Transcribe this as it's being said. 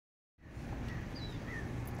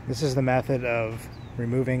This is the method of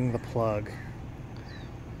removing the plug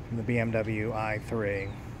from the BMW i3.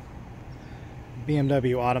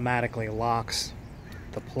 BMW automatically locks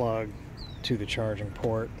the plug to the charging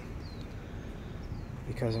port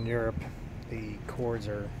because in Europe the cords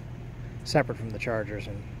are separate from the chargers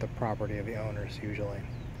and the property of the owners usually.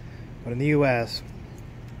 But in the US,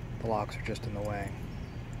 the locks are just in the way.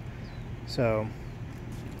 So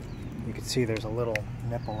you can see there's a little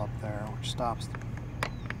nipple up there which stops the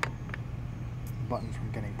button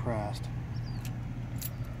from getting pressed.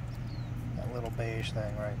 That little beige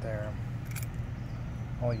thing right there.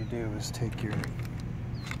 All you do is take your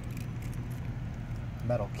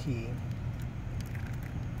metal key,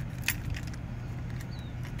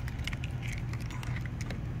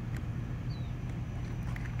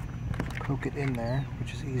 poke it in there,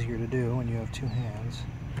 which is easier to do when you have two hands,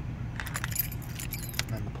 and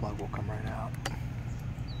then the plug will come right out.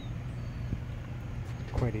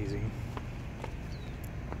 Quite easy.